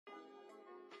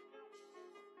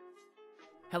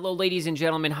Hello ladies and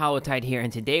gentlemen, Holotide here,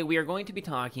 and today we are going to be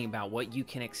talking about what you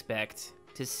can expect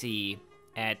to see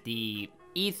at the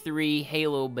E3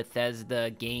 Halo Bethesda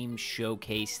game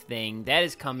showcase thing that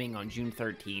is coming on June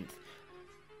 13th,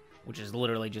 which is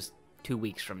literally just 2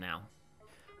 weeks from now.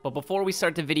 But before we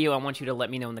start the video, I want you to let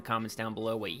me know in the comments down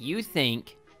below what you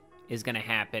think is going to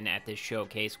happen at this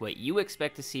showcase, what you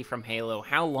expect to see from Halo,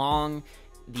 how long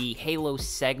the Halo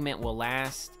segment will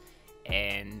last,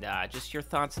 and just your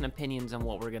thoughts and opinions on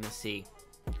what we're going to see.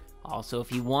 Also,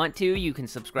 if you want to, you can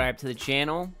subscribe to the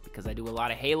channel because I do a lot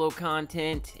of Halo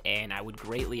content, and I would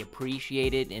greatly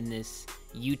appreciate it in this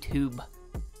YouTube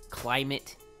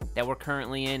climate that we're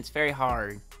currently in. It's very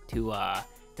hard to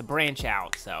branch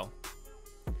out, so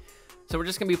we're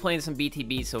just going to be playing some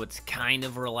BTB, so it's kind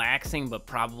of relaxing, but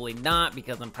probably not,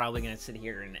 because I'm probably going to sit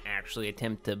here and actually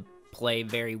attempt to play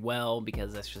very well,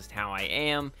 because that's just how I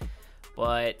am.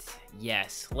 But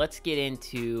yes, let's get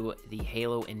into the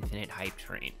Halo Infinite hype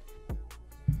train.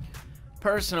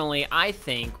 Personally, I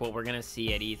think what we're going to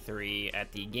see at E3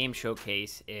 at the game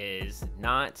showcase is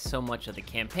not so much of the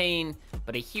campaign,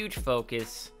 but a huge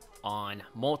focus on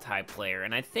multiplayer.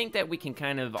 And I think that we can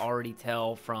kind of already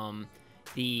tell from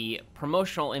the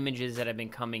promotional images that have been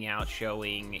coming out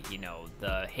showing, you know,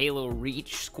 the Halo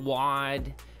Reach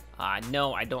squad.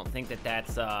 No, I don't think that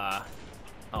that's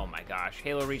oh my gosh,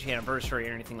 Halo Reach Anniversary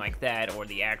or anything like that, or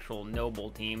the actual Noble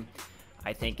team.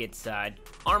 I think it's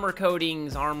armor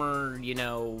coatings, armor, you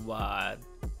know,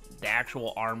 the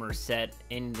actual armor set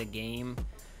in the game.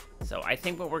 So I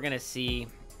think what we're going to see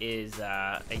is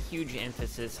a huge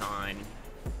emphasis on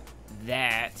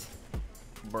that,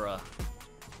 bruh.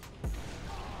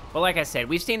 But like I said,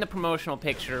 we've seen the promotional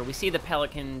picture. We see the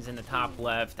Pelicans in the top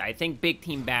left. I think Big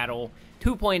Team Battle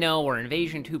 2.0 or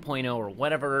Invasion 2.0 or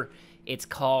whatever it's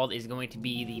called is going to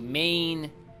be the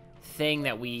main thing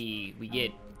that we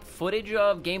get footage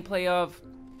of, gameplay of,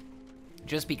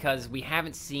 just because we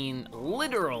haven't seen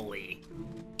literally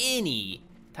any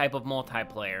type of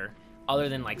multiplayer other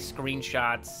than like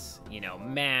screenshots, you know,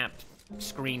 map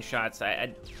screenshots.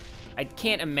 I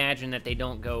can't imagine that they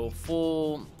don't go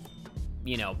full,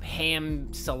 you know,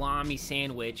 ham salami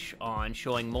sandwich on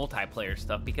showing multiplayer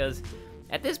stuff, because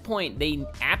at this point, they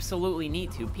absolutely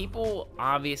need to. People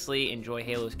obviously enjoy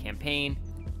Halo's campaign,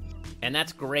 and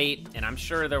that's great, and I'm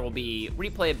sure there will be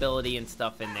replayability and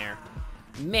stuff in there.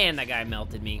 Man, that guy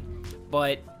melted me.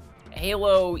 But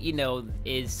Halo, you know,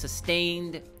 is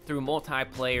sustained through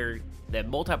multiplayer. The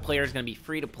multiplayer is going to be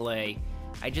free to play.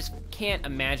 I just can't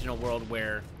imagine a world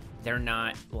where they're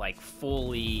not, like,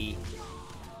 fully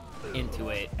into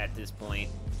it at this point.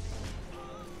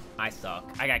 I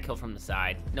suck. I got killed from the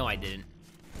side. No, I didn't.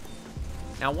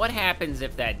 Now, what happens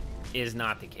if that is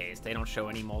not the case? They don't show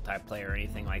any multiplayer or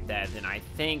anything like that. Then I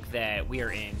think that we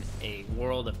are in a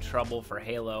world of trouble for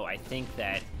Halo. I think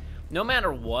that no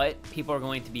matter what, people are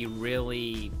going to be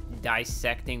really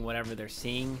dissecting whatever they're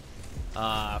seeing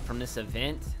from this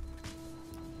event.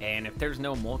 And if there's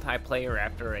no multiplayer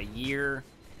after a year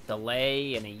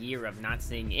delay and a year of not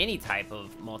seeing any type of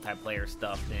multiplayer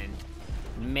stuff, then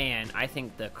man, I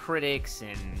think the critics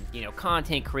and, you know,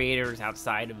 content creators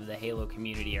outside of the Halo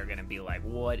community are going to be like,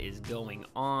 what is going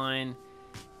on?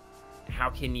 How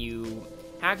can you,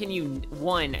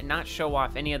 one, not show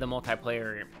off any of the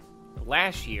multiplayer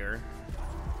last year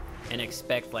and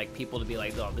expect, like, people to be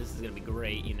like, oh, this is going to be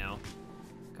great, you know?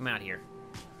 Come out here.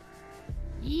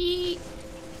 Yeet.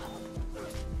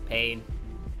 Pain.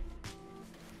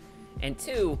 And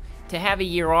two, to have a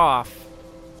year off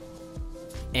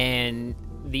and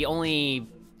the only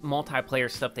multiplayer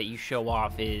stuff that you show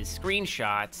off is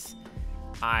screenshots,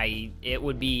 it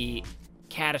would be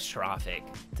catastrophic,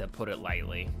 to put it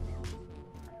lightly.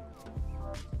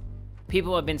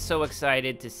 People have been so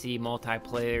excited to see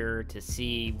multiplayer, to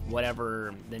see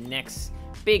whatever the next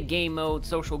big game mode,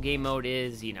 social game mode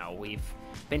is. You know, we've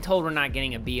been told we're not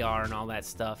getting a BR and all that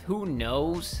stuff. Who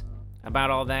knows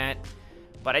about all that?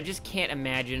 But I just can't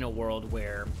imagine a world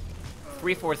where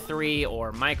 343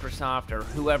 or Microsoft or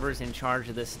whoever's in charge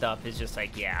of this stuff is just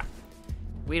like, yeah,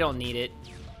 we don't need it.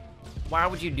 Why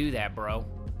would you do that, bro?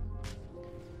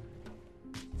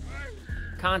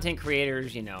 Content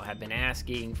creators, you know, have been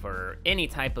asking for any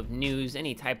type of news,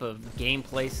 any type of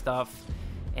gameplay stuff,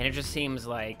 and it just seems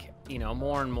like, you know,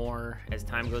 more and more as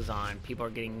time goes on, people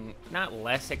are getting not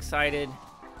less excited,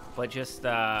 but just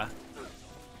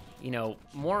you know,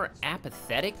 more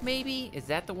apathetic, maybe? Is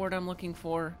that the word I'm looking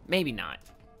for? Maybe not.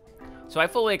 So I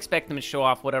fully expect them to show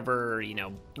off whatever, you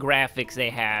know, graphics they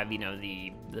have, you know,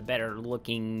 the better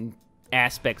looking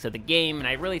aspects of the game. And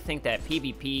I really think that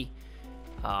PvP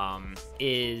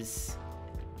is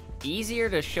easier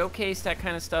to showcase that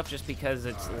kind of stuff just because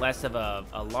it's less of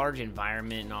a large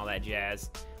environment and all that jazz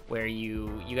where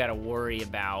you got to worry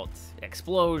about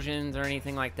explosions or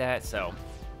anything like that. So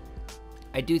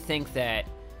I do think that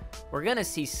we're gonna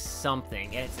see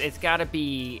something. It's got to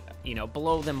be, you know,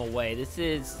 blow them away. This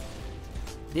is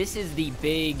the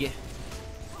big,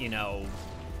 you know,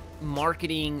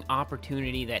 marketing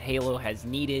opportunity that Halo has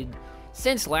needed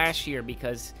since last year,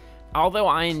 because although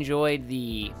I enjoyed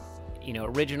the, you know,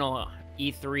 original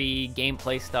E3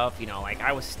 gameplay stuff, you know, like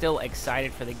I was still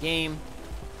excited for the game.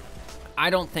 I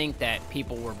don't think that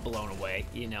people were blown away,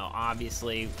 you know,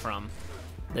 obviously from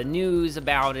the news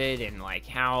about it and like,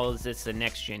 how is this a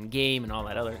next gen game and all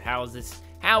that other, how is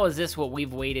this what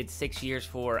we've waited 6 years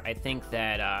for? I think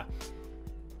that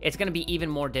it's going to be even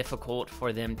more difficult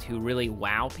for them to really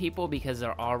wow people because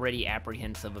they're already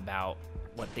apprehensive about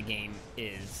what the game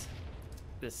is.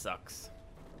 This sucks.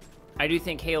 I do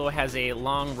think Halo has a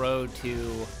long road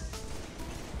to,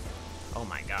 oh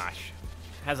my gosh,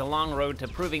 has a long road to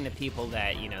proving to people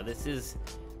that, you know, this is,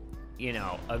 you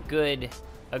know, a good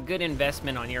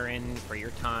investment on your end for your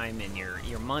time and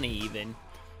your money even,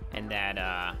 and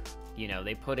that, you know,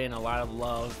 they put in a lot of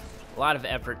love, a lot of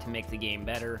effort to make the game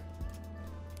better,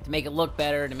 to make it look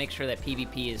better, to make sure that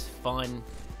PvP is fun,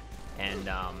 and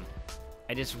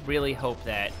I just really hope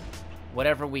that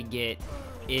whatever we get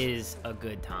is a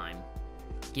good time.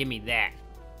 Give me that.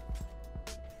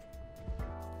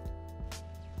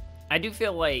 I do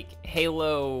feel like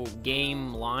Halo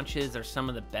game launches are some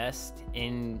of the best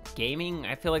in gaming.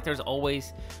 I feel like there's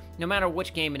always, no matter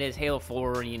which game it is, Halo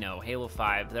 4, you know, Halo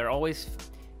 5, there always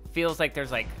feels like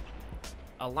there's like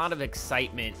a lot of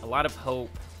excitement, a lot of hope,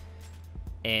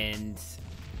 and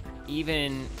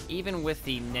even with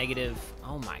the negative,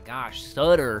 oh my gosh,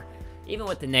 stutter, even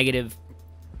with the negative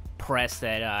press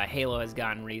that Halo has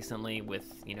gotten recently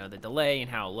with, you know, the delay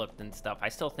and how it looked and stuff, I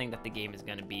still think that the game is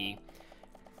going to be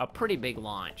a pretty big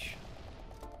launch.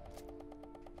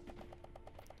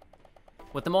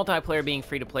 With the multiplayer being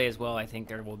free to play as well, I think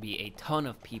there will be a ton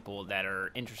of people that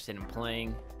are interested in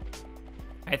playing.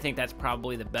 I think that's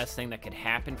probably the best thing that could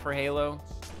happen for Halo.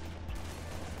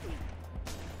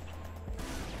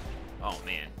 Oh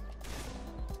man.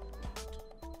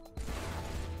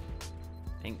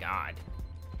 Thank God.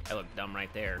 I look dumb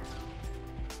right there.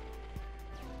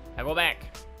 I go back.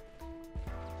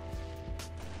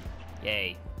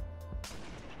 Yay.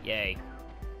 Yay.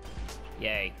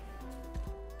 Yay.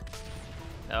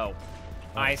 Oh.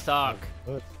 I suck.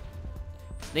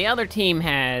 The other team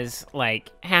has,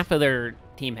 like, half of their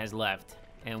team has left,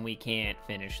 and we can't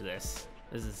finish this.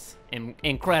 This is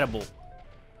incredible.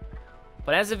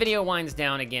 But as the video winds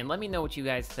down again, let me know what you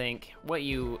guys think, what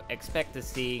you expect to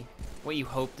see, what you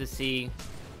hope to see.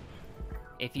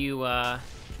 If you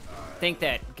think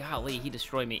that, golly, he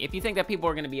destroyed me. If you think that people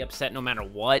are going to be upset no matter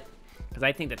what, because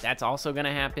I think that that's also going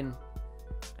to happen.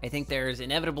 I think there's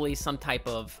inevitably some type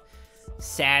of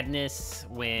sadness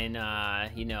when,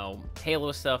 you know,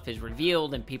 Halo stuff is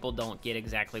revealed and people don't get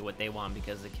exactly what they want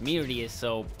because the community is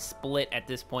so split at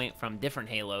this point from different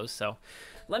Halos. So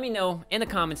let me know in the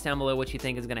comments down below what you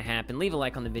think is going to happen. Leave a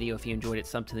like on the video if you enjoyed it,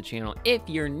 sub to the channel if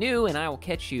you're new, and I will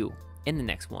catch you in the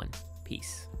next one.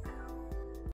 Peace.